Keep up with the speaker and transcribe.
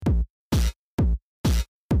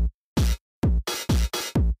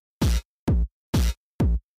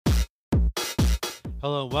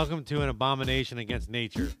Hello, welcome to an abomination against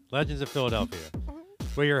nature. Legends of Philadelphia.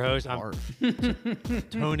 We're your hosts. I'm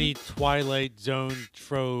Tony Twilight Zone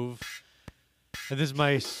Trove. And this is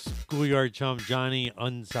my schoolyard chum, Johnny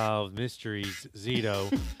Unsolved Mysteries,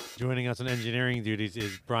 Zito. Joining us on engineering duties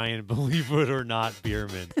is Brian, believe it or not,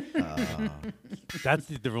 Bierman. That's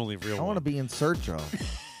the only real one. I want to be in search of.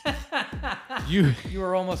 You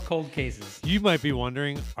are almost cold cases. You might be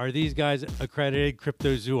wondering, are these guys accredited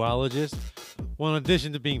cryptozoologists? Well, in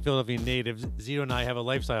addition to being Philadelphia natives, Zito and I have a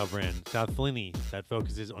lifestyle brand, South Philly, that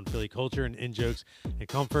focuses on Philly culture and in-jokes and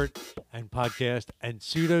comfort and podcast and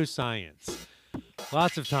pseudoscience.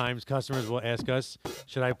 Lots of times, customers will ask us,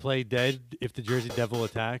 should I play dead if the Jersey Devil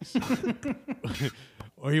attacks?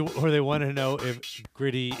 or they want to know if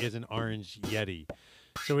Gritty is an orange Yeti.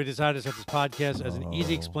 So we decided to set this podcast as an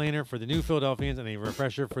easy explainer for the new Philadelphians and a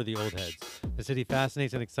refresher for the old heads. The city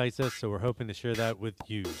fascinates and excites us, so we're hoping to share that with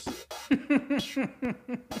you.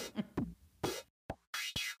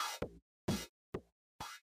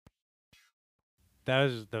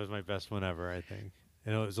 That was my best one ever, I think.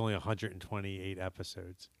 And it was only 128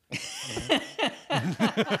 episodes.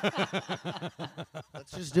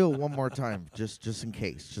 Let's just do it one more time, just in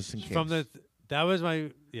case, That was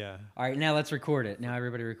my yeah. All right, now let's record it. Now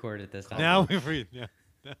everybody record it this time. Now we read. Yeah.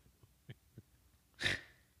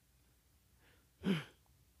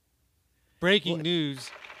 Breaking news: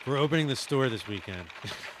 we're opening the store this weekend.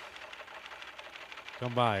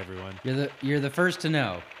 Come by, everyone. You're the first to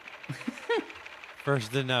know.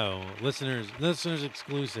 First to know, listeners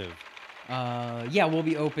exclusive. Yeah, we'll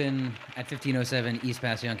be open at 1507 East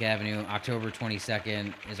Passyunk Avenue. October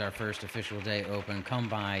 22nd is our first official day open. Come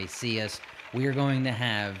by, see us. We are going to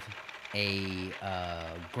have a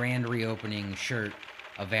grand reopening shirt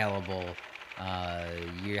available.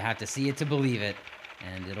 You have to see it to believe it,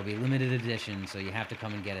 and it'll be limited edition, so you have to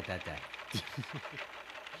come and get it that day.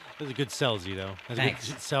 That's a good sell, Zito. That's Thanks.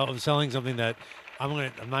 A good selling something that I'm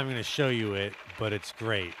not even gonna show you it, but it's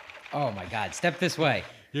great. Oh my God! Step this way.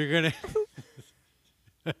 You're gonna.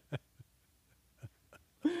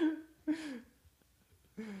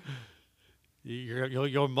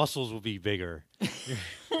 Your muscles will be bigger.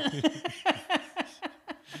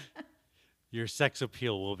 Your sex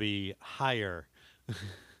appeal will be higher.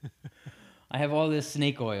 I have all this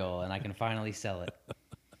snake oil, and I can finally sell it.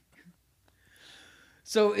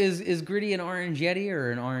 So is Gritty an orange Yeti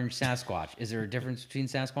or an orange Sasquatch? Is there a difference between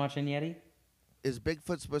Sasquatch and Yeti? Is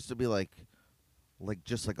Bigfoot supposed to be like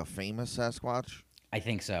just like a famous Sasquatch? I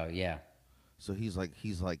think so. Yeah. So he's like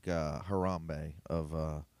Harambe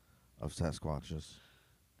of Sasquatches.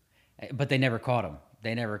 But they never caught him.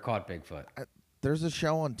 They never caught Bigfoot. There's a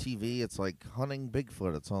show on TV. It's like Hunting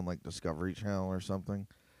Bigfoot. It's on like Discovery Channel or something.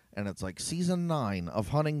 And it's like season 9 of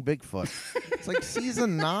Hunting Bigfoot. It's like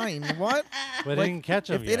season 9. What? But they didn't catch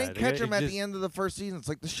him If they didn't catch him at the end of the first season, it's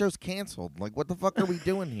like the show's canceled. Like, what the fuck are we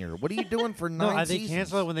doing here? What are you doing for 9 they seasons?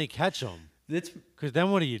 cancel it when they catch him. Because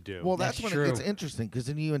then what do you do? Well, that's when true. it gets interesting, because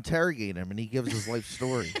then you interrogate him and he gives his life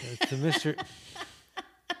story. It's a mystery.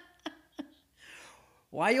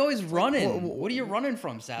 Why are you always running? What are you running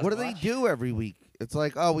from, Sasquatch? What do they do every week? It's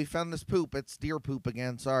like, oh, we found this poop. It's deer poop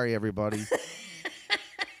again. Sorry, everybody.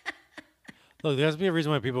 Look, there has to be a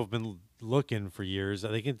reason why people have been looking for years.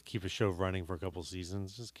 They can keep a show running for a couple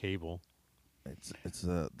seasons. Just cable. It's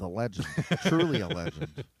the legend, truly a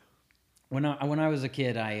legend. When I was a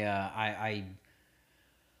kid, I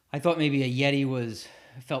thought maybe a Yeti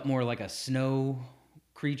felt more like a snow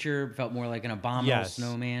creature, felt more like an abominable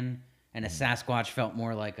snowman, and a Sasquatch felt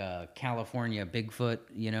more like a California Bigfoot.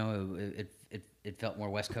 You know, it felt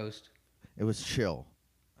more West Coast. It was chill,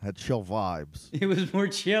 had chill vibes. It was more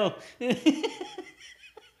chill.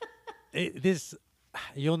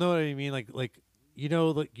 You'll know what I mean. Like you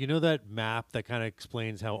know that map that kind of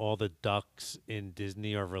explains how all the ducks in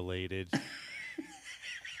Disney are related.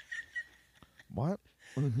 What?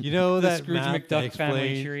 You know The that Scrooge map that McDuck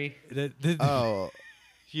family explain- tree. Oh,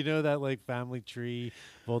 You know that like family tree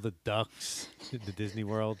of all the ducks in the Disney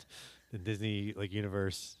World, the Disney like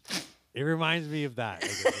universe. It reminds me of that.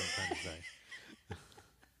 Like, that's what I'm trying to say.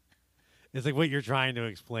 It's like what you're trying to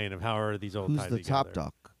explain of how are these all who's tied the together. top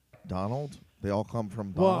duck? Donald? They all come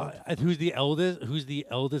from Donald? Well, who's the eldest? Who's the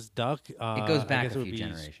eldest duck? It goes I back guess a it would few be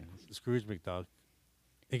generations. Scrooge McDuck.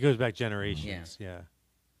 It goes back generations. Yeah.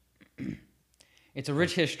 It's a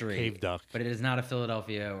rich history, Cave duck. but it is not a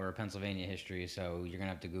Philadelphia or a Pennsylvania history, so you're going to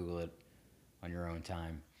have to Google it on your own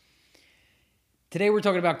time. Today we're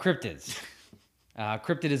talking about cryptids.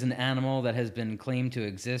 Cryptid is an animal that has been claimed to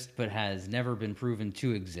exist but has never been proven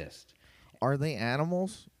to exist. Are they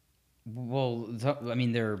animals? Well, I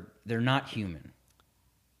mean, they're not human,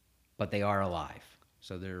 but they are alive.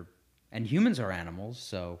 So and humans are animals.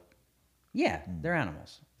 So yeah, they're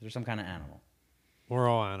animals. They're some kind of animal. We're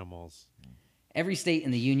all animals. Every state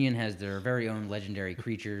in the Union has their very own legendary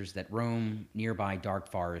creatures that roam nearby dark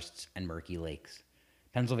forests and murky lakes.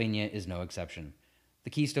 Pennsylvania is no exception. The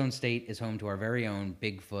Keystone State is home to our very own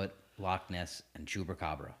Bigfoot, Loch Ness, and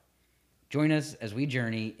Chupacabra. Join us as we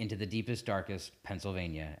journey into the deepest, darkest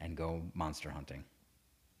Pennsylvania and go monster hunting.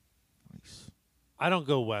 Nice. I don't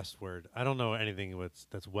go westward. I don't know anything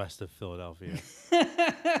that's west of Philadelphia.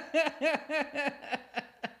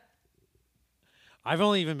 I've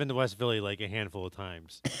only even been to West Philly like a handful of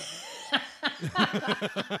times.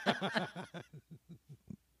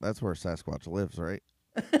 That's where Sasquatch lives, right?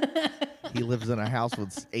 He lives in a house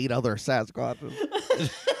with 8 other Sasquatches.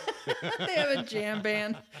 They have a jam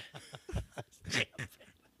band.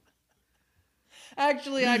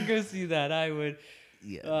 Actually, I'd go see that. I would.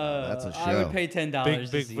 Yeah, no, that's a show. I would pay $10 Big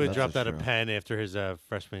to see Bigfoot that. dropped That's out a a show. pen after his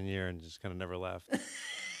freshman year and just kind of never left.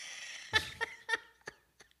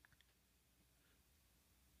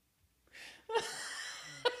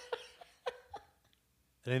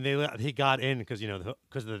 And then he got in because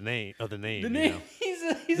because of the name The you name,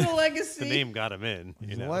 know. he's a legacy. The name got him in.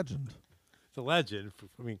 He's you a know? legend. It's a legend.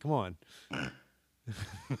 I mean, come on.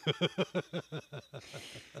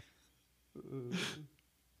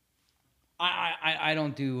 I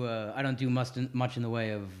don't do much in the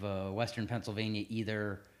way of Western Pennsylvania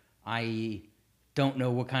either. I don't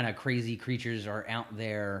know what kind of crazy creatures are out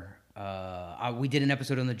there. We did an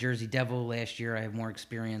episode on the Jersey Devil last year. I have more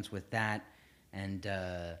experience with that, and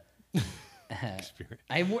I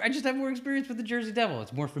just have more experience with the Jersey Devil.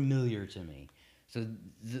 It's more familiar to me. So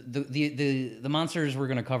the monsters we're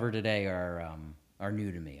going to cover today are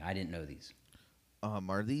new to me. I didn't know these.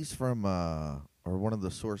 Are these from or one of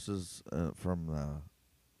the sources from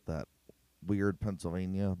that weird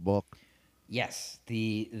Pennsylvania book? Yes,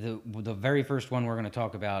 the very first one we're going to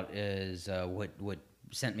talk about is what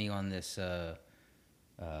sent me on this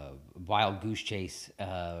wild goose chase,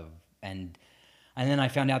 and then I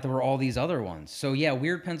found out there were all these other ones. So yeah,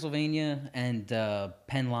 Weird Pennsylvania and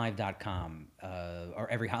PennLive.com, or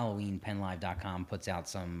every Halloween PennLive.com puts out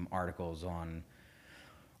some articles on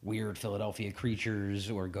weird Philadelphia creatures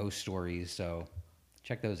or ghost stories. So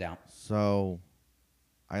check those out. So,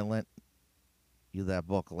 I lent you that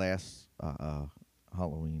book last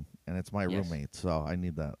Halloween, and it's my Yes. roommate. So I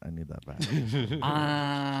need that. I need that back.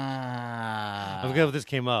 I'm glad this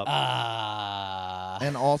came up.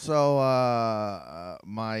 And also,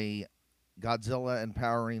 my Godzilla and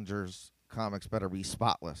Power Rangers comics better be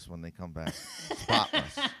spotless when they come back.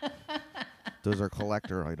 Spotless. Those are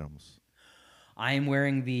collector items. I am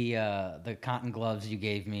wearing the cotton gloves you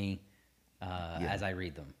gave me as I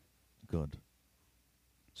read them. Good.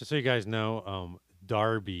 Just so you guys know,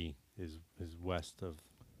 Darby is west of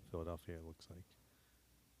Philadelphia. It looks like.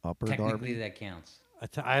 Upper Technically, Darby. that counts.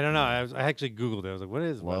 I don't know. I actually Googled it. I was like, "What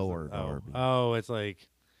is west of- Lower Darby. Oh, it's like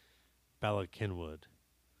Bala Kinwood.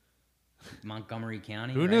 Montgomery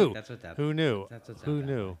County. Who right? knew? That's what that. Who knew? That's what's Who out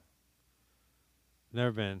that knew? way.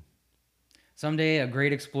 Never been. Someday, a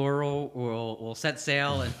great explorer will set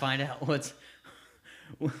sail and find out what's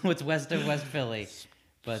west of West Philly.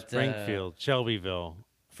 But Springfield, Shelbyville,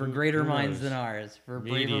 for Who- greater who minds knows? than ours, for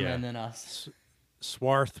braver Media. men than us.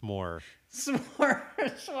 Swarthmore,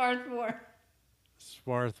 Swarthmore.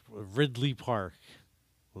 Ridley Park,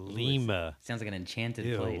 Lima. Sounds like an enchanted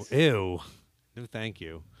Ew, place. ew. No, thank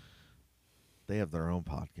you. They have their own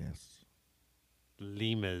podcasts.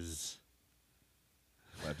 Limas.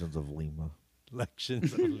 Legends of Lima.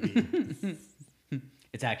 Lections of Lima.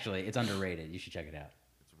 It's underrated. You should check it out.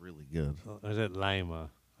 It's really good. Or is it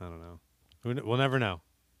Lima? I don't know. We'll never know.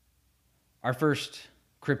 Our first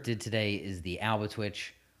cryptid today is the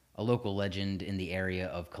Albatwitch, a local legend in the area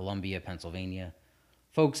of Columbia, Pennsylvania.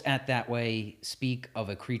 Folks at that way speak of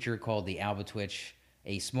a creature called the Albatwitch,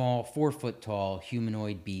 a small 4-foot-tall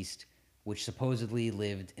humanoid beast which supposedly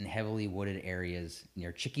lived in heavily wooded areas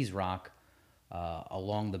near Chickies Rock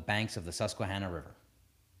along the banks of the Susquehanna River.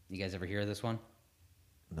 You guys ever hear of this one?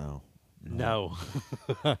 No. No.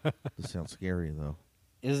 This sounds scary though.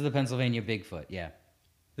 This is the Pennsylvania Bigfoot, yeah.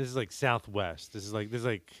 This is like Southwest. This is like This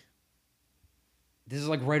is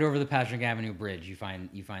like right over the Patrick Avenue Bridge. You find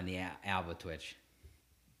the Albatwitch.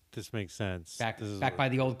 this makes sense. Back This is by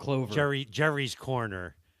the old Clover. Jerry's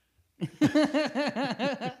Corner.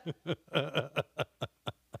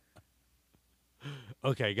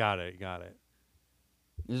 Okay, got it.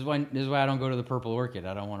 This is why I don't go to the Purple Orchid.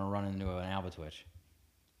 I don't want to run into an Albatwitch.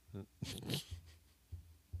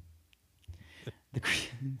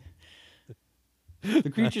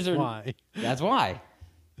 The creatures That's are. why. That's why.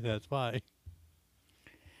 That's why.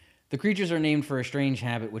 The creatures are named for a strange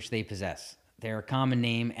habit which they possess. Their common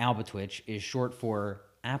name, Albatwitch, is short for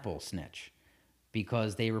apple snitch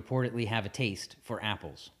because they reportedly have a taste for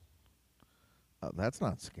apples. That's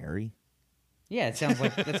not scary. Yeah, it sounds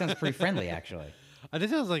like that sounds pretty friendly, actually. This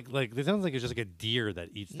sounds like it's just like a deer that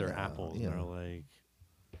eats their apples. yeah. And they're like,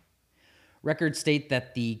 Records state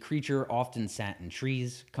that the creature often sat in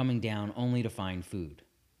trees, coming down only to find food.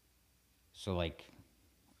 So, like,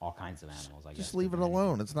 all kinds of animals, I guess. Just leave it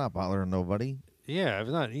alone. It's not bothering nobody. yeah, if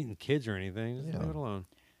it's not eating kids or anything, just Yeah. leave it alone.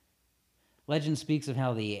 Legend speaks of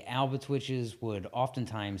how the Albatwitches would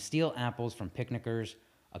oftentimes steal apples from picnickers,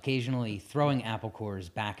 occasionally throwing apple cores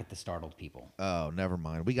back at the startled people. Oh, never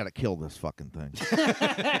mind. We got to kill this fucking thing. Can't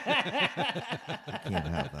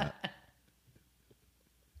have that.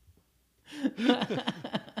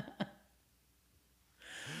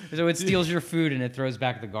 So it steals your food and it throws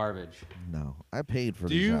back the garbage. No, I paid for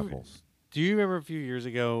Do these you- apples. Do you remember a few years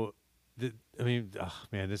ago?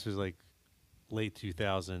 Man, this was like late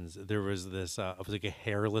 2000s. There was this, it was like a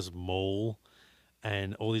hairless mole,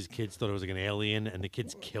 and all these kids thought it was like an alien, and the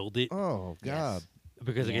kids killed it Oh God. Yes.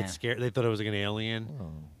 because they Yeah. get scared. They thought it was like an alien.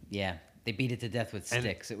 Oh. Yeah, they beat it to death with And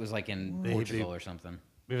sticks. It was like in they- Portugal or something.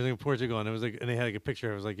 It was like in Portugal, and it was like, and they had like a picture.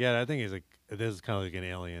 I was like, yeah, I think it's like this is kind of like an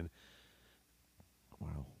alien.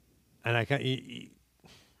 Wow. And I can't.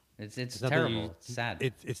 It's It's not that terrible. you- It's sad.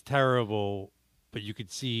 It's terrible, but you could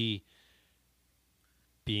see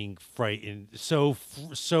being frightened, so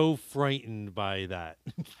frightened by that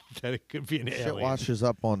that it could be an Shit alien. washes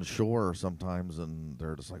up on shore sometimes, and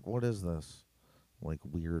they're just like, "What is this?" Like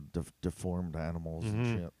weird, deformed animals Mhm.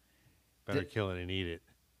 and shit. Better kill it and eat it.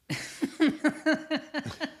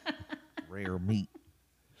 Rare meat.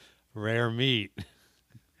 Rare meat.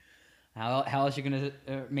 How else you gonna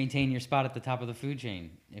maintain your spot at the top of the food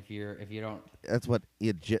chain if you don't? That's what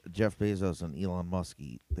Jeff Bezos and Elon Musk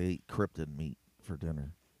eat. They eat cryptid meat for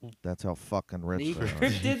dinner. That's how fucking rich The they are.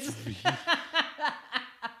 cryptids.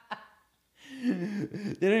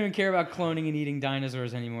 They don't even care about cloning and eating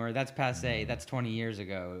dinosaurs anymore. That's passe. That's 20 years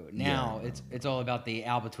ago. Now Yeah. it's all about the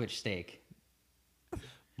Albatwitch steak.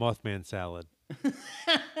 Mothman salad.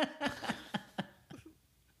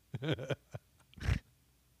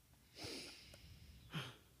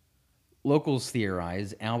 Locals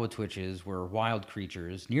theorize Albatwitches were wild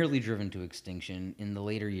creatures nearly driven to extinction in the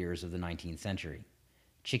later years of the 19th century.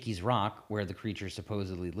 Chickies Rock, where the creature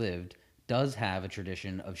supposedly lived, does have a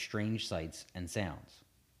tradition of strange sights and sounds.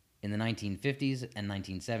 In the 1950s and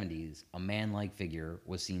 1970s, a man-like figure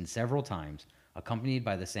was seen several times, accompanied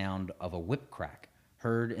by the sound of a whip crack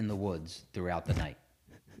heard in the woods throughout the night.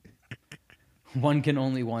 One can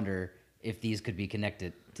only wonder if these could be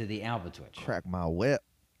connected to the Albatwitch. Crack my whip.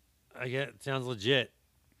 I get it sounds legit.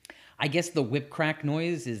 I guess the whip crack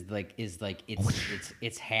noise is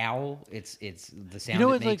it's howl. It's the sound. You know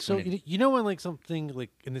it what's like makes so when it- you know when like something like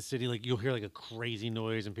in the city like you'll hear like a crazy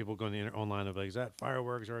noise and people go on the online of like is that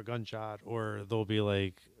fireworks or a gunshot, or they'll be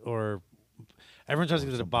like, or everyone tries to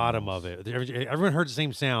get to the bottom of it. Everyone heard the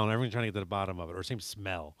same sound. Everyone's trying to get to the bottom of it, or same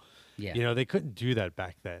smell. Yeah. You know, they couldn't do that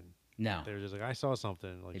back then. No. They were just like, I saw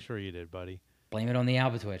something. Like, sure you did, buddy. Blame it on the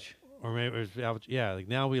Albatwitch. Or maybe it was, yeah. Like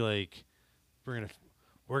now we're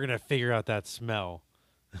gonna figure out that smell.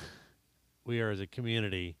 We are as a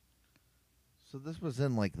community. So this was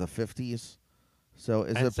in like the 50s. So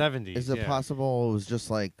is And it 70s, Is it yeah. possible it was just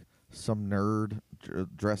like some nerd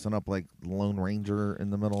dressing up like Lone Ranger in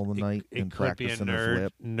the middle of the night It and could be a practicing his nerd.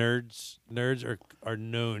 whip? Nerds are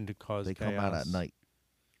known to cause They chaos. come out at night,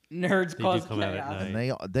 Nerds They do cause come out at chaos.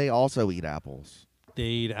 night. and they also eat apples. They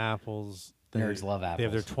eat apples. Nerds love They have their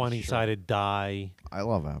apples, for 20-sided die. I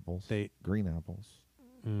love apples. They. Green apples.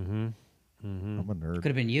 Mm-hmm. Mm-hmm. I'm a nerd. Could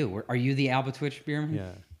have been you. Are you the Albatwitch, Bierman?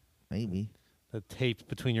 Yeah. Maybe. The tape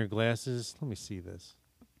between your glasses. Let me see this.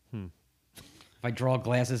 If I draw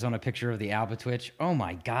glasses on a picture of the Albatwitch, oh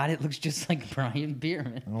my God, it looks just like Brian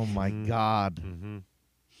Bierman. Oh my God. Mm-hmm.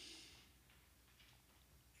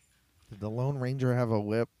 Did the Lone Ranger have a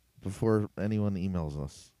whip before anyone emails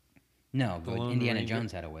us? No, The but Lone Indiana Ranger?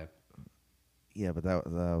 Jones had a whip. Yeah, but that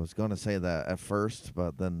I was going to say that at first,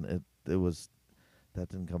 but then it was that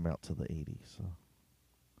didn't come out till the 80s. So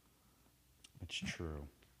It's true.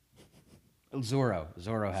 Zorro had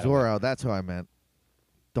a whip. Zorro, that's who I meant.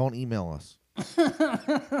 Don't email us.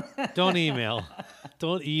 Don't email.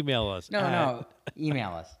 Don't email us. No, email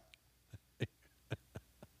us.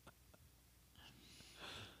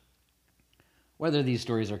 Whether these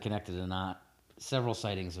stories are connected or not, several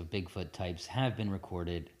sightings of Bigfoot types have been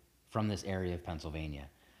recorded from this area of Pennsylvania.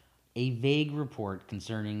 A vague report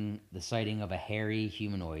concerning the sighting of a hairy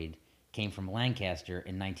humanoid came from Lancaster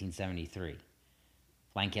in 1973.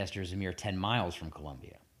 Lancaster is a mere 10 miles from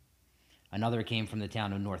Columbia. Another came from the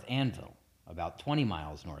town of North Anvil, about 20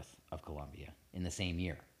 miles north of Columbia, in the same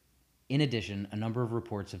year. In addition, a number of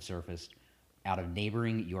reports have surfaced out of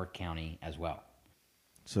neighboring York County as well.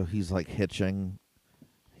 So he's like hitching.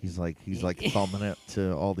 He's like thumbing it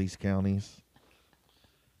to all these counties.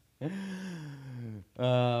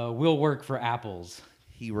 Will work for apples.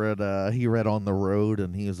 He read On the Road,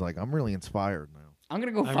 and he was like, I'm really inspired now. I'm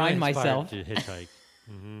gonna go I'm find really myself. inspired to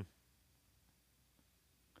hitchhike.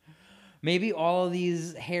 Maybe all of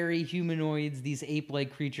these hairy humanoids, these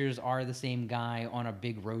ape-like creatures, are the same guy on a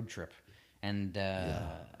big road trip, and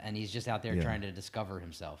he's just out there trying to discover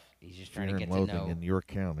himself. He's just trying to get to know. In York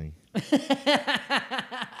County.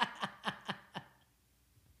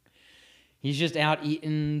 He's just out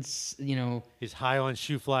eating, He's high on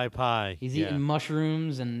shoe fly pie. He's eating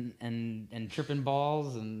mushrooms and tripping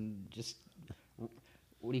balls and just,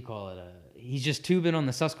 what do you call it? He's just tubing on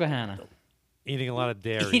the Susquehanna. Eating a lot of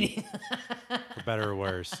dairy, for better or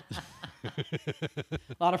worse. A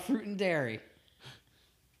lot of fruit and dairy.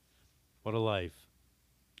 What a life.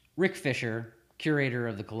 Rick Fisher, curator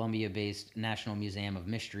of the Columbia-based National Museum of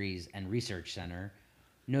Mysteries and Research Center,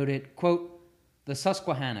 noted, quote, the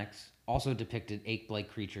Susquehannocks also depicted ape-like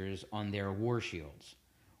creatures on their war shields.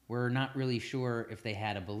 We're not really sure if they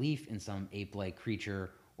had a belief in some ape-like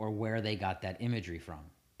creature or where they got that imagery from,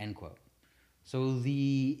 end quote. So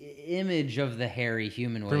the image of the hairy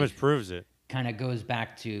humanoid pretty much proves it. Kind of goes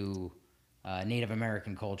back to Native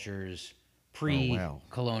American cultures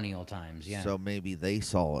pre-colonial times. Yeah. So maybe they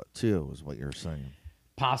saw it too, is what you're saying.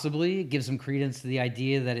 Possibly. It gives some credence to the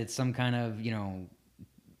idea that it's some kind of,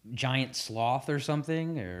 giant sloth or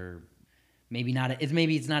something, or maybe not.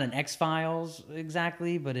 Maybe it's not an X-Files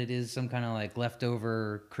exactly, but it is some kind of like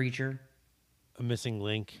leftover creature. A missing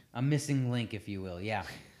link. A missing link, if you will. Yeah.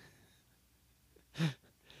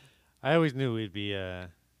 I always knew we'd be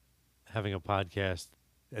having a podcast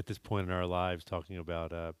at this point in our lives talking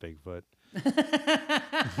about Bigfoot.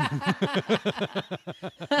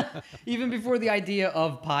 Even before the idea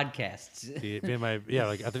of podcasts.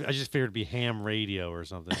 I just figured it'd be ham radio or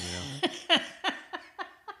something,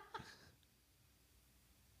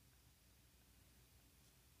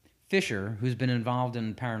 Fisher, who's been involved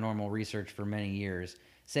in paranormal research for many years,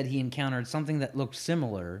 said he encountered something that looked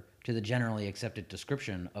similar to the generally accepted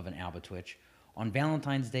description of an albatwitch on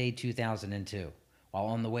Valentine's Day 2002, while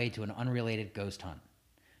on the way to an unrelated ghost hunt.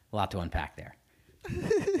 A lot to unpack there.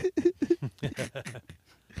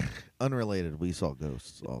 Unrelated, we saw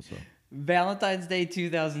ghosts also. Valentine's Day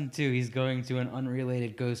 2002, he's going to an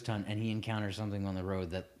unrelated ghost hunt, and he encounters something on the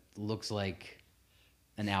road that looks like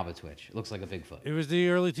an albatwitch. It looks like a Bigfoot. It was the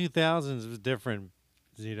early 2000s. It was different.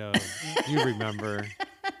 You remember.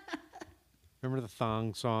 Remember the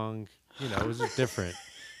thong song? It was just different.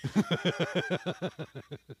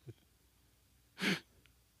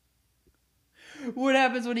 What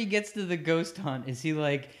happens when he gets to the ghost hunt? Is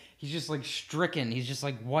he's just like stricken. He's just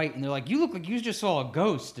like white. And they're like, you look like you just saw a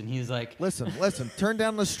ghost. And he's like, listen, turn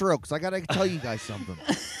down the strokes. I got to tell you guys something.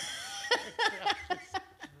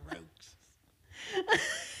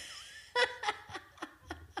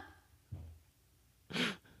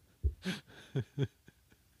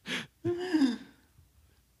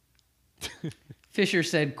 Fisher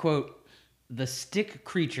said, quote, the stick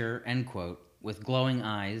creature, end quote, with glowing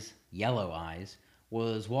eyes, yellow eyes,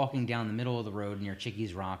 was walking down the middle of the road near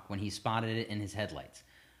Chickies Rock when he spotted it in his headlights.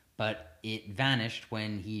 But it vanished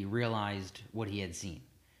when he realized what he had seen.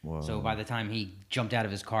 Whoa. So by the time he jumped out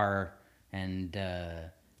of his car and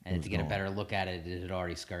to get a better look at it, it had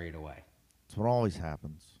already scurried away. That's what always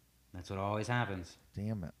happens. That's what always happens.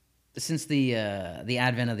 Damn it. Since the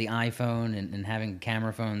advent of the iPhone and having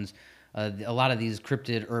camera phones, a lot of these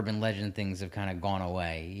cryptid urban legend things have kind of gone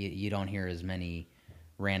away. You don't hear as many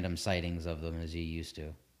random sightings of them as you used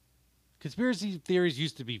to. Conspiracy theories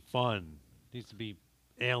used to be fun. They used to be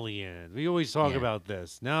alien. We always talk about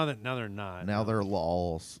this. Now they're not. Now they're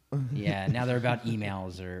lols. Yeah, now they're about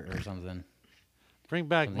emails or something. Bring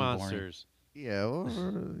back something monsters.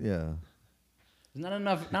 Boring. Yeah, yeah. There's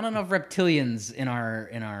not enough reptilians in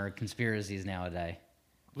our conspiracies nowadays.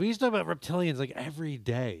 We used to talk about reptilians like every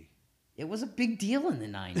day. It was a big deal in the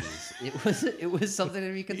 90s. It was something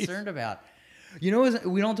to be concerned about. We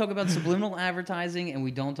don't talk about subliminal advertising and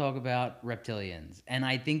we don't talk about reptilians. And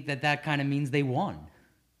I think that kind of means they won.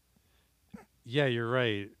 Yeah, you're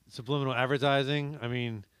right. Subliminal advertising. I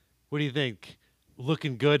mean, what do you think?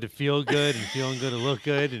 Looking good to feel good and feeling good to look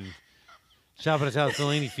good and shopping at South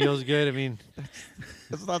Delaney feels good. I mean,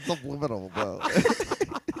 it's not subliminal, though.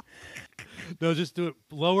 No, just do it.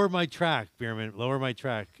 Lower my track, Bierman. Lower my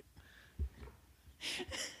track.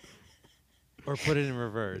 Or put it in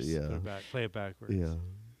reverse. Yeah. Put it back, play it backwards. Yeah.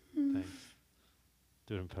 Thanks.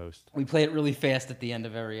 Do it in post. We play it really fast at the end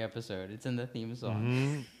of every episode. It's in the theme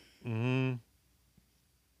song.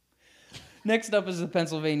 Next up is the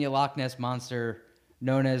Pennsylvania Loch Ness Monster,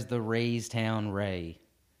 known as the Raystown Ray.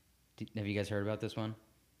 Have you guys heard about this one?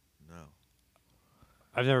 No.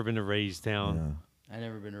 I've never been to Raystown. Yeah. I've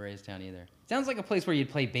never been to Raystown either. Sounds like a place where you'd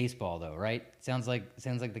play baseball, though, right? Sounds like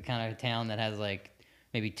the kind of town that has like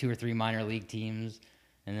maybe 2 or 3 minor league teams,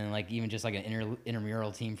 and then like even just like an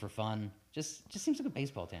intramural team for fun. Just seems like a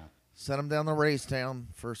baseball town. Send them down to Raystown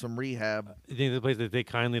for some rehab. You think the place that they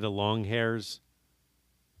kindly to long hairs?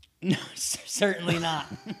 No, certainly not.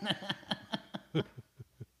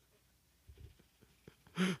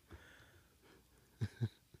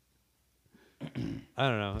 I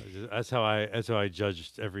don't know. That's how I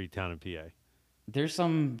judged every town in PA. There's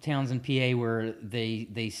some towns in PA where they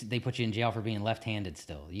put you in jail for being left-handed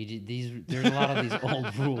still. There's a lot of these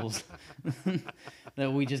old rules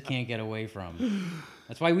that we just can't get away from.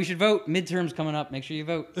 That's why we should vote. Midterms coming up. Make sure you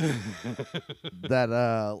vote.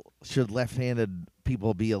 That should left-handed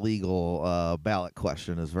people be illegal ballot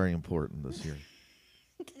question is very important this year.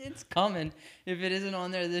 It's coming. If it isn't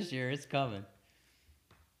on there this year, it's coming.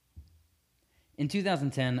 In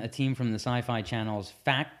 2010, a team from the Sci-Fi Channel's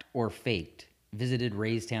Fact or Faked visited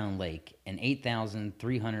Raystown Lake, an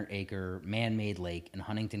 8,300-acre man-made lake in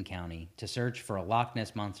Huntington County, to search for a Loch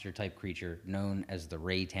Ness Monster-type creature known as the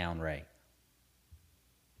Raystown Ray.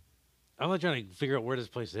 I'm not trying to figure out where this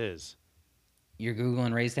place is. You're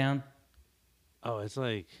Googling Raystown? Oh, it's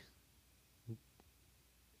like,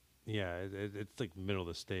 yeah, it's like middle of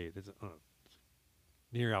the state. It's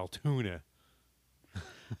near Altoona.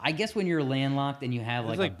 I guess when you're landlocked and you have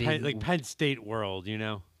like, It's like a big... like Penn State World, you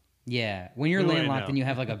know? Yeah, when you're What do I landlocked know? and you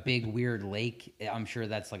have like a big weird lake, I'm sure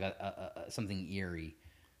that's like a something eerie.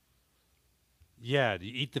 Yeah, do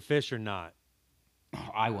you eat the fish or not?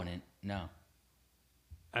 I wouldn't. No,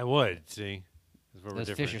 I would, see? That's where we're those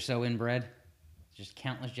different. fish are so inbred. Just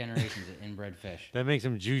countless generations of inbred fish. That makes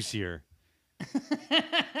them juicier.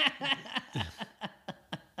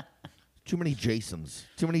 Too many Jasons.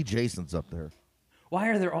 Too many Jasons up there. Why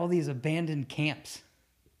are there all these abandoned camps?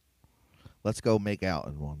 Let's go make out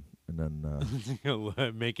in one. And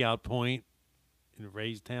then Make out point in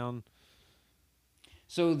Raystown.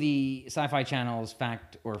 So the Sci-Fi Channel's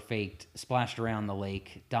Fact or Faked splashed around the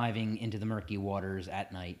lake, diving into the murky waters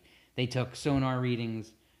at night. They took sonar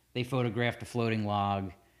readings. They photographed a floating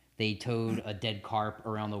log. They towed a dead carp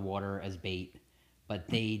around the water as bait. But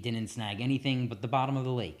they didn't snag anything but the bottom of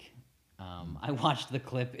the lake. I watched the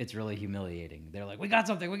clip. It's really humiliating. They're like, we got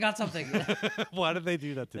something. We got something. Why did they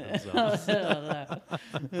do that to themselves?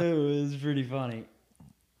 It was pretty funny.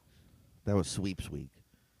 that was sweeps week.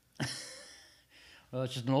 Well,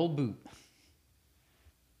 it's just an old boot.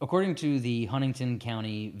 According to the Huntington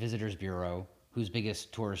County Visitors Bureau, whose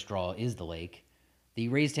biggest tourist draw is the lake, the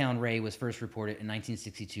Raystown Ray was first reported in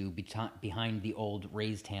 1962 behind the old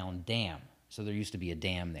Raystown Dam. So there used to be a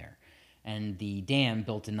dam there. And the dam,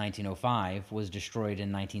 built in 1905, was destroyed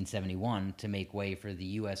in 1971 to make way for the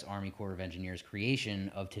U.S. Army Corps of Engineers'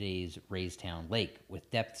 creation of today's Raystown Lake, with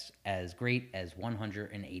depths as great as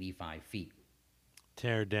 185 feet.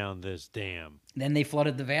 Tear down this dam. Then they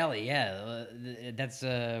flooded the valley. Yeah, that's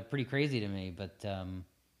pretty crazy to me. But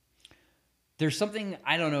there's something,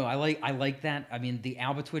 I don't know. I like that. I mean, the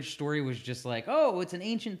Albatwitch story was just like, oh, it's an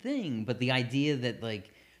ancient thing. But the idea that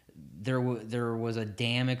like there was a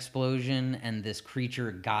dam explosion and this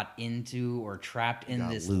creature got into or trapped in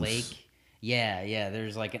this loose. lake. Yeah.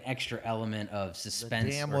 There's like an extra element of suspense.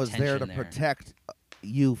 The dam or was there to tension protect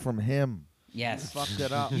you from him. Yes. You fucked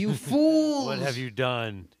it up. You fools! What have you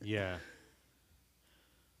done? Yeah.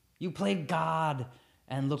 You played God,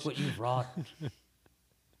 and look what you've wrought.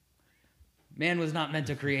 Man was not meant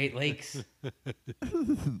to create lakes.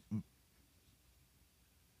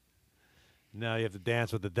 Now you have to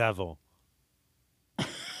dance with the devil.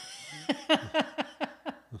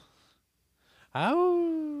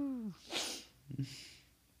 Ow.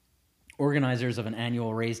 Organizers of an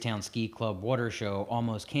annual Raystown Ski Club water show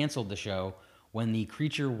almost canceled the show when the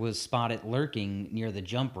creature was spotted lurking near the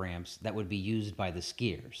jump ramps that would be used by the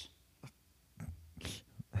skiers.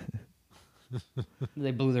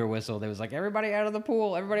 They blew their whistle. They was like, everybody out of the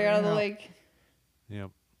pool, everybody out of the lake.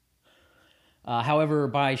 Yep. However,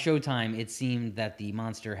 by showtime, it seemed that the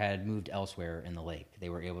monster had moved elsewhere in the lake. They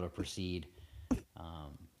were able to proceed.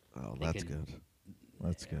 That's good.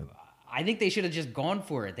 That's good. I think they should have just gone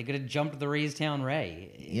for it. They could have jumped the Raystown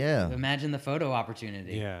Ray. Yeah. Imagine the photo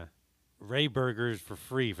opportunity. Yeah. Ray burgers for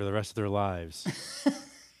free for the rest of their lives.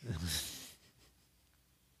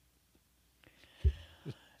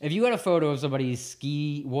 If you had a photo of somebody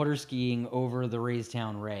water skiing over the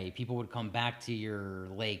Raystown Ray, people would come back to your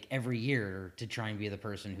lake every year to try and be the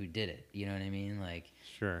person who did it. You know what I mean? Like,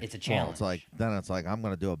 Sure. it's a Well, challenge. it's like I'm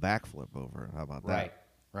going to do a backflip over it. How about that?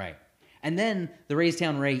 Right. And then the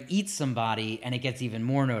Raystown Ray eats somebody, and it gets even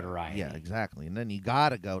more notoriety. Yeah, exactly. And then you got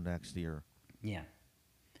to go next year. Yeah.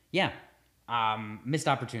 Missed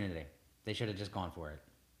opportunity. They should have just gone for it.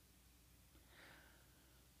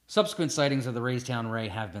 Subsequent sightings of the Raystown Ray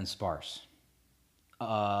have been sparse.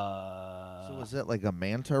 So is it like a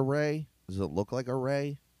manta ray? Does it look like a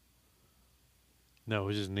ray? No, it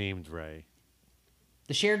was just named Ray.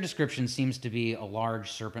 The shared description seems to be a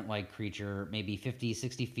large serpent-like creature, maybe 50,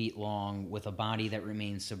 60 feet long, with a body that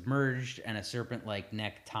remains submerged and a serpent-like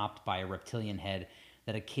neck topped by a reptilian head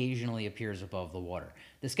that occasionally appears above the water.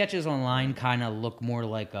 The sketches online kind of look more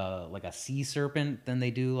like a sea serpent than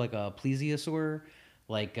they do like a plesiosaur.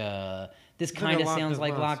 Like this kind of sounds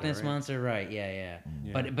like Loch Ness Monster, right? Yeah.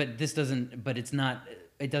 But this doesn't. But it's not.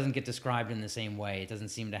 It doesn't get described in the same way. It doesn't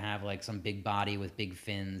seem to have like some big body with big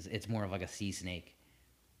fins. It's more of like a sea snake.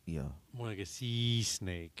 Yeah. More like a sea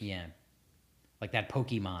snake. Yeah, like that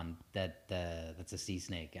Pokemon that's a sea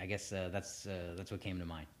snake. I guess that's what came to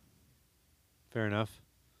mind. Fair enough.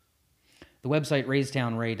 The website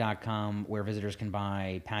raystownray.com, where visitors can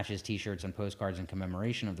buy patches, T-shirts, and postcards in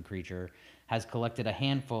commemoration of the creature, has collected a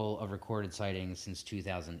handful of recorded sightings since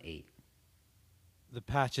 2008. The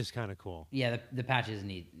patch is kind of cool. Yeah, the patch is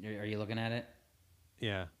neat. Are you looking at it?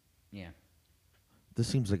 Yeah. Yeah. This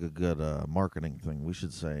seems like a good marketing thing. We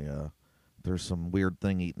should say there's some weird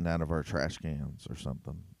thing eaten out of our trash cans or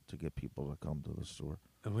something to get people to come to the store.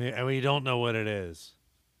 And we don't know what it is.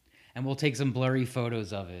 And we'll take some blurry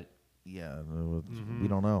photos of it. Yeah, we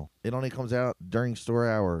don't know. It only comes out during store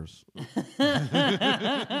hours.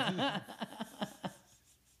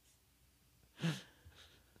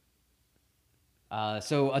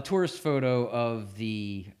 So a tourist photo of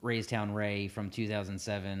the Raystown Ray from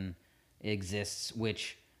 2007 exists,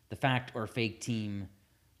 which the fact or fake team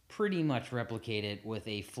pretty much replicated with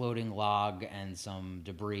a floating log and some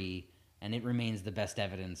debris, and it remains the best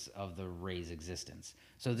evidence of the Ray's existence.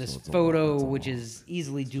 So this photo, which is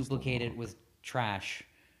easily duplicated with trash,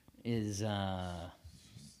 is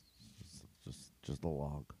just a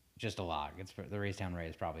log. Just a log. The Raystown Ray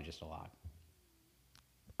is probably just a log.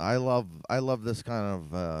 I love this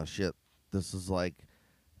kind of shit. This is like,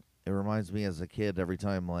 it reminds me as a kid every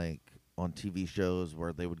time like on TV shows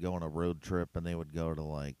where they would go on a road trip and they would go to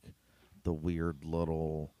like the weird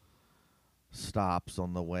little stops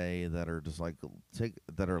on the way that are just like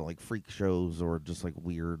that are like freak shows or just like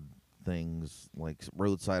weird things, like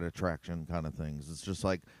roadside attraction kind of things. It's just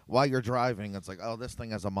like while you're driving, it's like, oh, this thing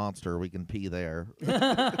has a monster, we can pee there.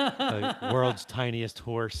 The world's tiniest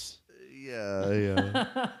horse. Yeah.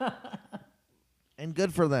 And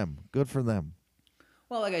good for them.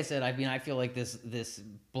 Well, like I said, I mean, I feel like this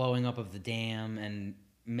blowing up of the dam and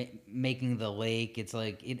making the lake, it's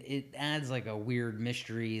like it adds like a weird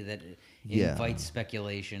mystery that invites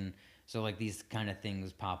speculation. So like these kind of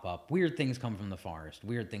things pop up. Weird things come from the forest.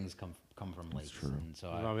 Weird things come from lakes. True. And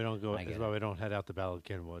so That's why we don't go. That's why we don't head out to Ballad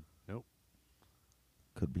Kenwood. Nope.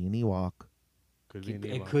 Could be an Ewok. Could be an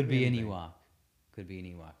Ewok. It could be an Ewok. Could be an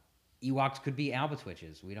Ewok. Ewoks could be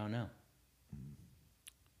albatwitches. We don't know.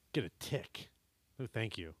 Get a tick. Oh,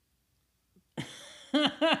 thank you.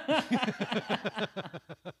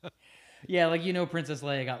 Yeah, like Princess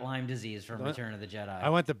Leia got Lyme disease from Return of the Jedi. I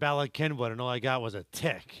went to Ballad Kenwood and all I got was a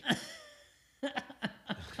tick.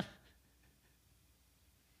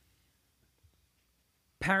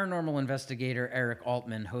 Paranormal investigator Eric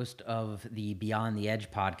Altman, host of the Beyond the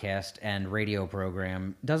Edge podcast and radio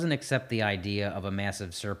program, doesn't accept the idea of a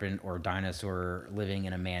massive serpent or dinosaur living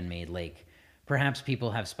in a man-made lake. Perhaps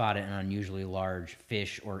people have spotted an unusually large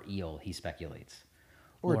fish or eel, he speculates.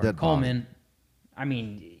 Or Lauren dead Coleman, body. I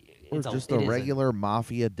mean, Or just a regular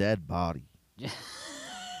mafia dead body.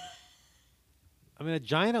 I mean, a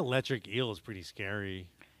giant electric eel is pretty scary.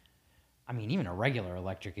 I mean, even a regular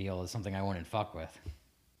electric eel is something I wouldn't fuck with.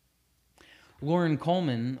 Lauren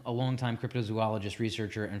Coleman, a longtime cryptozoologist,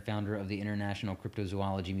 researcher, and founder of the International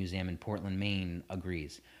Cryptozoology Museum in Portland, Maine,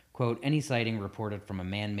 agrees. Quote, any sighting reported from a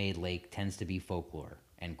man-made lake tends to be folklore,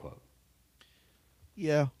 end quote.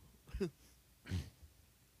 Yeah. That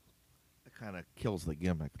kind of kills the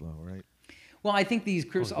gimmick, though, right? Well, I think a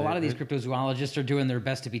lot of these cryptozoologists are doing their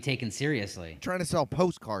best to be taken seriously. Trying to sell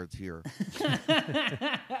postcards here.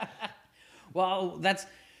 Well, that's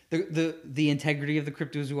the integrity of the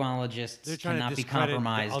cryptozoologists cannot be discredit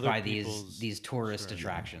compromised other by people's these tourist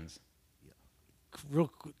attractions.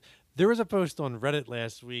 Real, There was a post on Reddit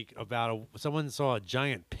last week about someone saw a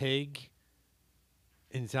giant pig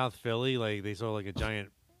in South Philly. Like they saw like a giant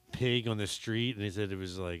pig on the street, and they said it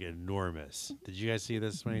was like enormous. Did you guys see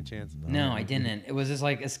this by any chance? No, I didn't. It was this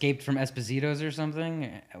like escaped from Esposito's or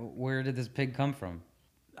something. Where did this pig come from?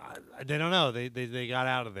 They don't know. They got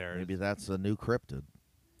out of there. Maybe that's a new cryptid.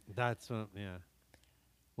 That's yeah.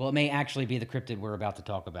 Well, it may actually be the cryptid we're about to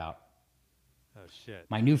talk about. Oh shit.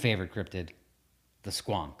 My new favorite cryptid, the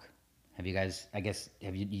squonk. Have you guys? I guess do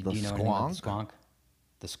you know anything about the squonk?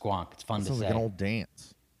 The squonk. It's fun to Sounds say. like an old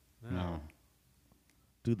dance. No.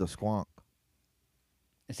 Do the squonk.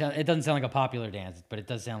 It doesn't sound like a popular dance, but it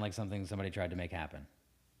does sound like something somebody tried to make happen.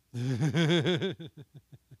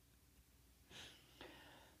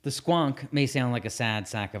 The squonk may sound like a sad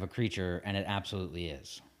sack of a creature, and it absolutely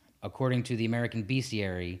is. According to the American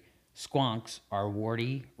Bestiary, squonks are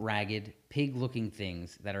warty, ragged, pig-looking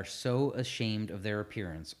things that are so ashamed of their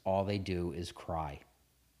appearance, all they do is cry.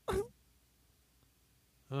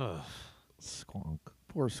 Ugh. Squonk.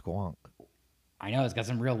 Poor squonk. I know, it's got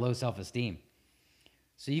some real low self-esteem.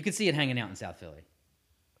 So you can see it hanging out in South Philly.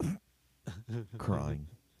 Crying.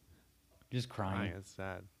 Just crying. It's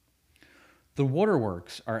sad. The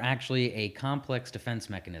waterworks are actually a complex defense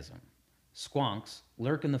mechanism. Squonks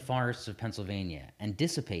lurk in the forests of Pennsylvania and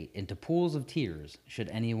dissipate into pools of tears should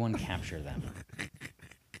anyone capture them.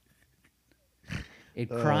 It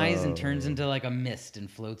cries and turns into like a mist and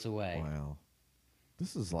floats away. Wow.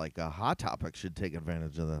 This is like a Hot Topic should take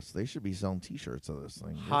advantage of this. They should be selling T-shirts of this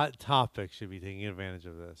thing. Hot Topic should be taking advantage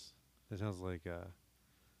of this. It sounds like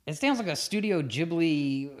It sounds like a Studio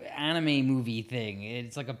Ghibli anime movie thing.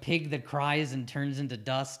 It's like a pig that cries and turns into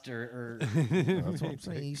dust, or That's what I'm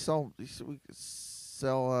saying. We could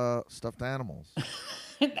sell stuffed animals.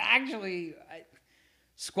 actually,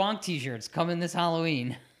 squonk T-shirts coming this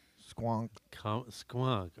Halloween. Squonk.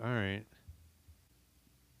 squonk. All right.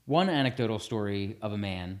 One anecdotal story of a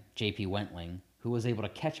man, J.P. Wentling, who was able to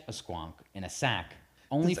catch a squonk in a sack,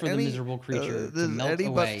 only for the miserable creature to melt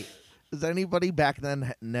away. Does anybody back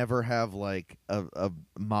then never have like a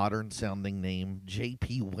modern sounding name?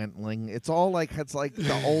 J.P. Wentling. It's like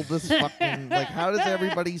the oldest fucking like. How does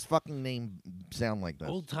everybody's fucking name sound like this?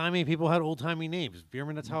 Old timey people had old timey names.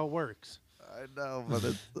 Bierman, that's how it works. I know, but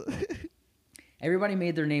it's Everybody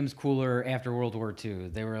made their names cooler after World War II.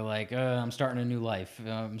 They were like, I'm starting a new life.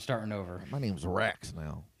 I'm starting over. my name's Rex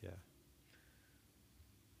now. Yeah.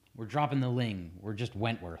 We're dropping the ling. We're just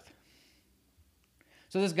Wentworth.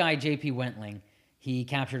 So this guy, J.P. Wentling, he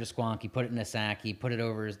captured a squonk. He put it in a sack. He threw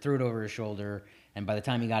it over his shoulder. And by the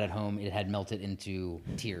time he got it home, it had melted into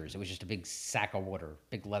tears. It was just a big sack of water,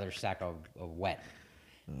 big leather sack of wet,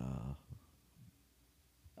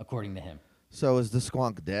 according to him. So is the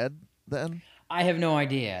squonk dead then? I have no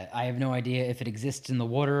idea. I have no idea if it exists in the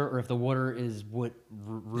water or if the water is what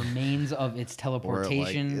remains of its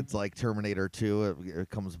teleportation. Or it's like Terminator 2. It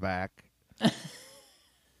comes back. It's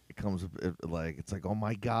like, oh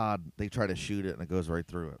my God. They try to shoot it and it goes right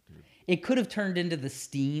through it. Dude. It could have turned into the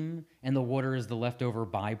steam and the water is the leftover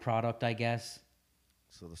byproduct, I guess.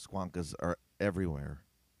 So the squonkas are everywhere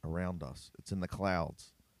around us. It's in the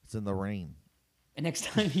clouds. It's in the rain. And next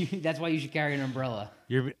time, that's why you should carry an umbrella.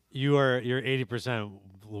 You're 80%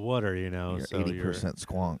 water, you know. You're so 80%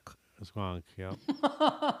 squonk. Squonk. Yep.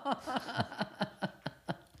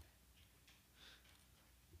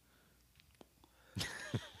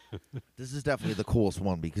 This is definitely the coolest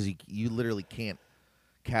one because you literally can't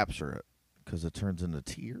capture it because it turns into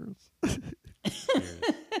tears.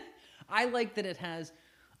 I like that it has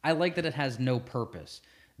no purpose.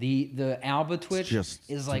 The albatwitch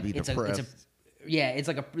is like the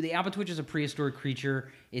albatwitch is a prehistoric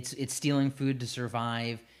creature. It's stealing food to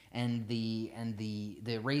survive, and the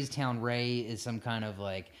Raised Town Ray is some kind of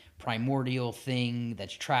like primordial thing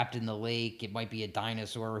that's trapped in the lake. It might be a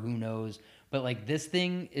dinosaur, who knows? But like this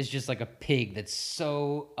thing is just like a pig that's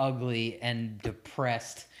so ugly and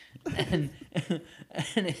depressed, and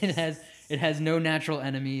it has no natural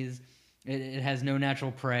enemies. It has no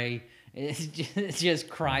natural prey. It just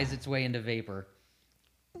cries its way into vapor.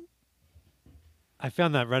 I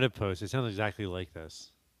found that Reddit post. It sounds exactly like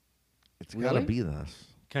this. It's got to be this.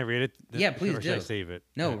 Can I read it? Yeah, please or do. Should I save it?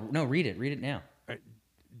 No, read it. Read it now.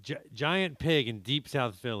 Giant pig in deep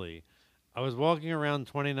South Philly. I was walking around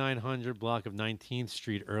 2900 block of 19th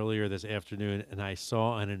Street earlier this afternoon, and I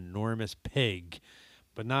saw an enormous pig,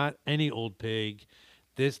 but not any old pig.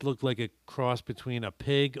 This looked like a cross between a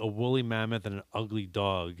pig, a woolly mammoth, and an ugly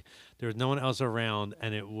dog. There was no one else around,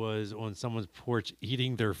 and it was on someone's porch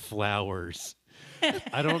eating their flowers.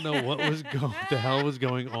 I don't know what the hell was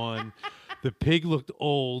going on, The pig looked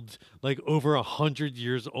old, like over 100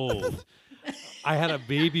 years old. I had a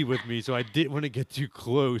baby with me, so I didn't want to get too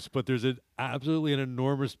close. But there's absolutely an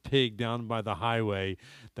enormous pig down by the highway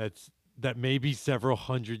that may be several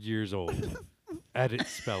hundred years old at its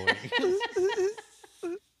spelling.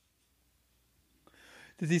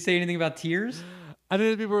 Does he say anything about tears? I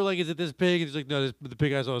know people were like, "Is it this pig?" And he's like, "No, the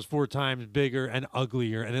pig I saw was 4 times bigger and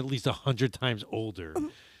uglier, and at least 100 times older."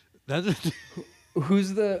 That's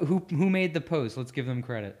Who made the post? Let's give them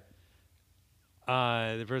credit.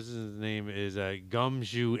 the person's name is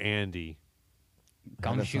Gumshoe Andy.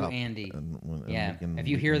 Gumshoe Andy. And Yeah. If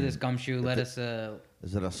you hear this, Gumshoe, let us.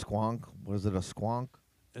 Is it a squonk? Was it a squonk?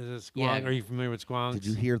 Is it Squonk? Yeah. Are you familiar with Squonks? Did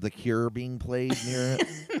you hear The Cure being played near it?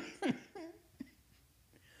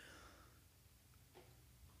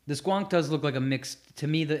 The squonk does look like a mix. To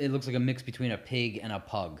me, it looks like a mix between a pig and a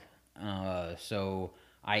pug. So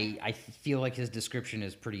I feel like his description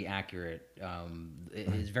is pretty accurate.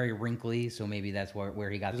 It's very wrinkly, so maybe that's where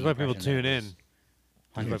he got. This is the why people impression that tune it in. was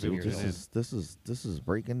Hundreds of years old. This is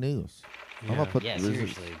breaking news. I'm Yeah. gonna put Yeah, this is-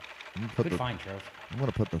 seriously. I'm gonna put Good the, find, Trove. I'm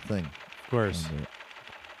gonna put the thing. Of course. on the-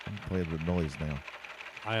 I'm gonna play the noise now.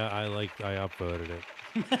 I upvoted it.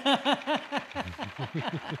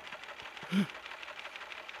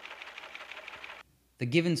 The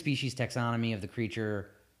given species taxonomy of the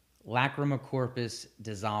creature Lacrimocorpus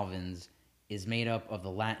dissolvens is made up of the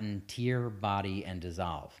Latin tear, body, and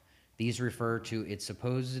dissolve. These refer to its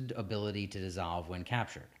supposed ability to dissolve when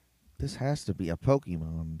captured. This has to be a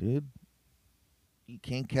Pokemon, dude. You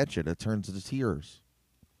can't catch it. It turns into tears.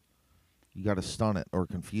 You got to stun it or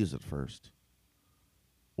confuse it first.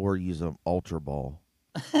 Or use an Ultra Ball.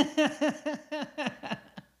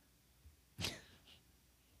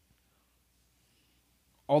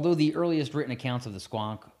 Although the earliest written accounts of the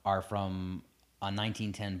squonk are from a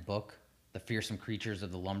 1910 book, The Fearsome Creatures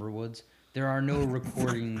of the Lumberwoods, there are no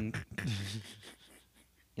recording...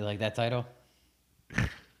 You like that title?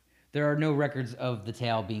 There are no records of the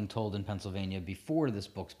tale being told in Pennsylvania before this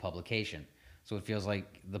book's publication. So it feels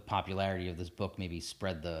like the popularity of this book maybe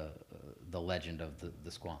spread the legend of the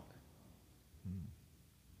squonk.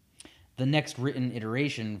 The next written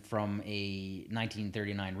iteration from a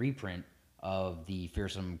 1939 reprint of the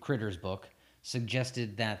Fearsome Critters book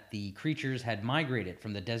suggested that the creatures had migrated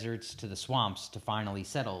from the deserts to the swamps to finally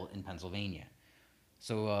settle in Pennsylvania.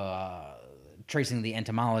 So, tracing the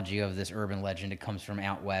etymology of this urban legend, it comes from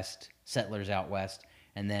out west, settlers out west,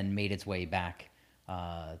 and then made its way back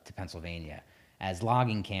to Pennsylvania. As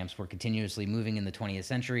logging camps were continuously moving in the 20th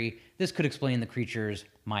century, this could explain the creature's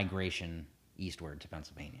migration eastward to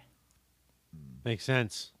Pennsylvania. Makes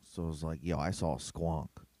sense. So it's like, yo, I saw a squonk.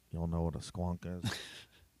 Y'all know what a squonk is?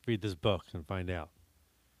 Read this book and find out.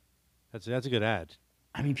 That's a good ad.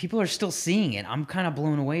 I mean, people are still seeing it. I'm kind of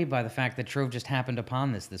blown away by the fact that Trove just happened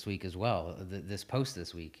upon this week as well, this post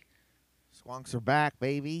this week. Squonks are back,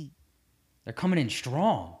 baby. They're coming in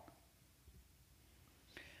strong.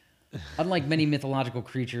 Unlike many mythological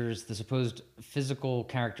creatures, the supposed physical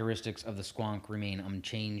characteristics of the squonk remain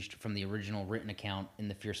unchanged from the original written account in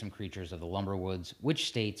The Fearsome Creatures of the Lumberwoods, which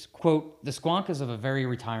states, quote, "The squonk is of a very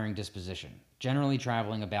retiring disposition, generally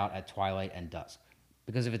traveling about at twilight and dusk.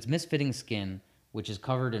 Because of its misfitting skin, which is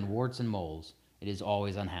covered in warts and moles, it is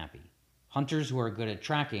always unhappy. Hunters who are good at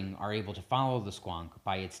tracking are able to follow the squonk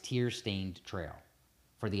by its tear-stained trail,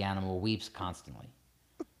 for the animal weeps constantly.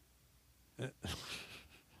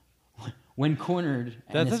 When cornered,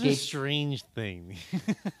 That's such a strange thing.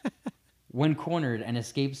 When cornered, an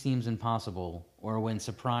escape seems impossible, or when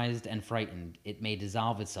surprised and frightened, it may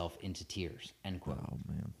dissolve itself into tears." End quote. Oh,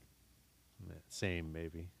 man. Same,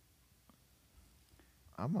 maybe.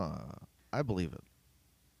 I believe it.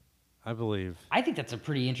 I believe. I think that's a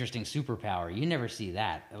pretty interesting superpower. You never see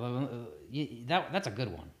that. That's a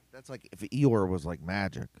good one. That's like if Eeyore was like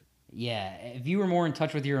magic. Yeah, if you were more in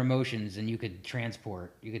touch with your emotions and you could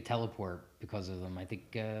teleport because of them, I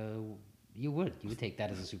think you would take that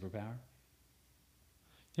as a superpower.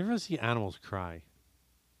 You ever see animals cry?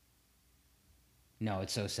 No,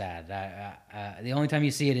 it's so sad. The only time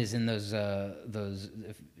you see it is in those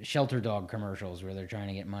shelter dog commercials where they're trying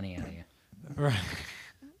to get money out of you. Right.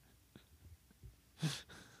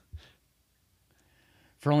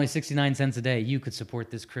 For only 69 cents a day, you could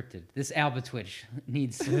support this cryptid. This Albatwitch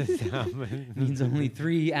needs only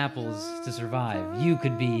 3 apples to survive. You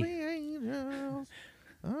could be...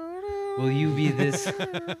 Will you be this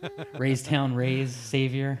Raystown Ray's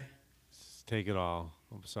savior? Just take it all.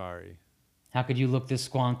 I'm sorry. How could you look this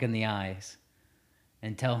squonk in the eyes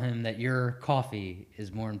and tell him that your coffee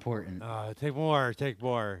is more important? Take more. Take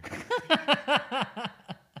more.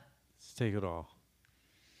 Let's take it all.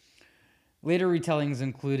 Later retellings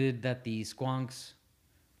included that the squonks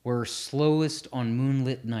were slowest on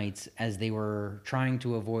moonlit nights as they were trying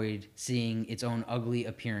to avoid seeing its own ugly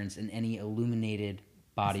appearance in any illuminated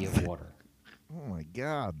body of water. Oh my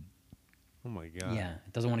god. Oh my god. Yeah,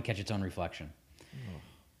 it doesn't want to catch its own reflection.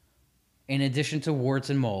 In addition to warts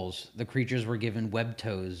and moles, the creatures were given webbed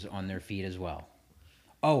toes on their feet as well.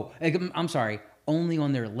 Oh, I'm sorry. Only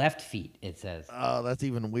on their left feet, it says. Oh, that's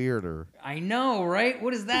even weirder. I know, right?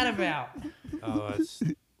 What is that about? Oh, that's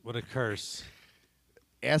what a curse.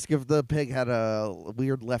 Ask if the pig had a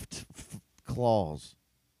weird left claws.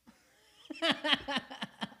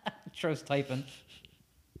 Tro's typing.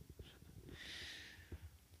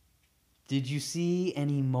 Did you see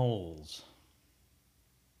any moles?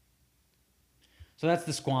 So that's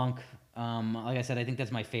the squonk. Like I said, I think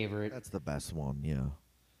that's my favorite. That's the best one, yeah.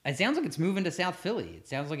 It sounds like it's moving to South Philly. It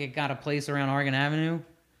sounds like it got a place around Oregon Avenue.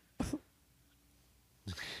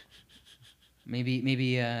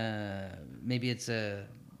 maybe it's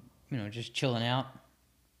just chilling out.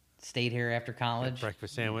 Stayed here after college.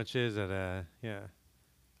 Breakfast sandwiches at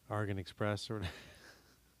Oregon Express or whatever.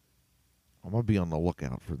 I'm gonna be on the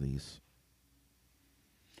lookout for these.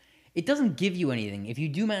 It doesn't give you anything. If you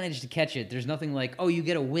do manage to catch it, there's nothing like, oh, you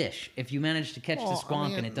get a wish. If you manage to catch the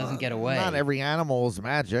squonk and it doesn't get away. Not every animal is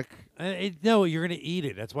magic. No, you're gonna eat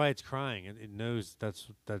it. That's why it's crying. It knows that's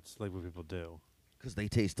like what people do. Because they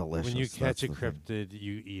taste delicious. When you catch a that's the thing. cryptid,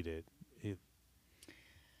 you eat it.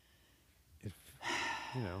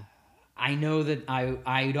 I know that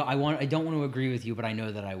I don't want to agree with you, but I know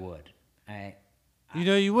that I would.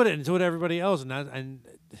 You wouldn't, and so would everybody else, and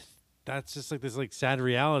that's just like this sad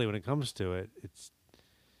reality when it comes to it. It's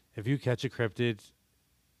if you catch a cryptid,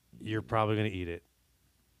 you're probably gonna eat it.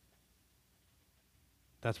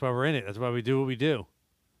 That's why we're in it. That's why we do what we do.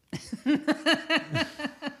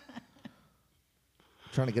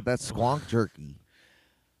 Trying to get that squonk jerky.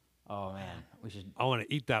 Oh man, we should. I want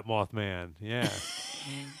to eat that Mothman. Yeah.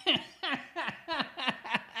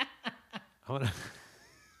 I want to.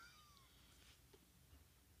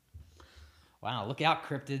 Wow, look out,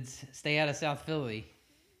 cryptids. Stay out of South Philly.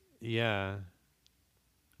 Yeah.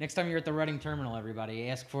 Next time you're at the Reading Terminal, everybody,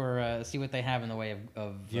 ask for, see what they have in the way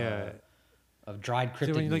of dried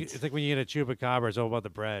cryptid meats. It's like when you get a chupacabra, it's all about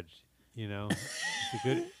the bread, you know?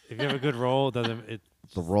 If you have a good roll, the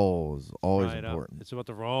roll is always important. It's about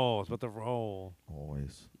the roll. It's about the roll.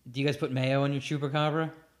 Always. Do you guys put mayo on your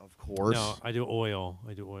chupacabra? Of course. No, I do oil.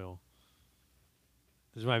 This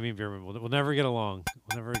is what I mean, Veerman. We'll never get along.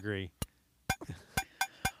 We'll never agree.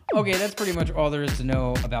 Okay, that's pretty much all there is to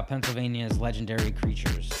know about Pennsylvania's legendary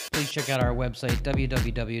creatures. Please check out our website,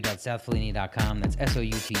 www.southfellini.com. That's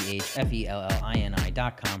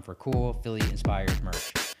SOUTHFELLINI.com for cool Philly-inspired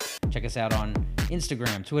merch. Check us out on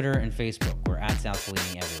Instagram, Twitter, and Facebook. We're at South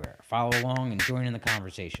Fellini everywhere. Follow along and join in the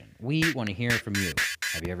conversation. We want to hear from you.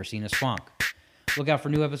 Have you ever seen a squonk? Look out for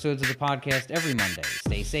new episodes of the podcast every Monday.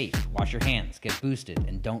 Stay safe, wash your hands, get boosted,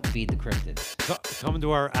 and don't feed the cryptids. Come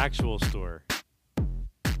to our actual store.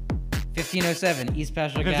 1507 East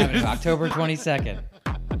Passyunk Avenue, October 22nd.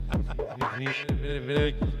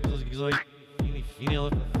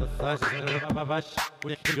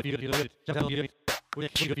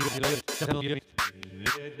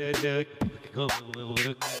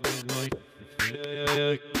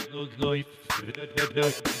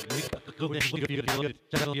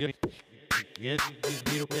 Yes.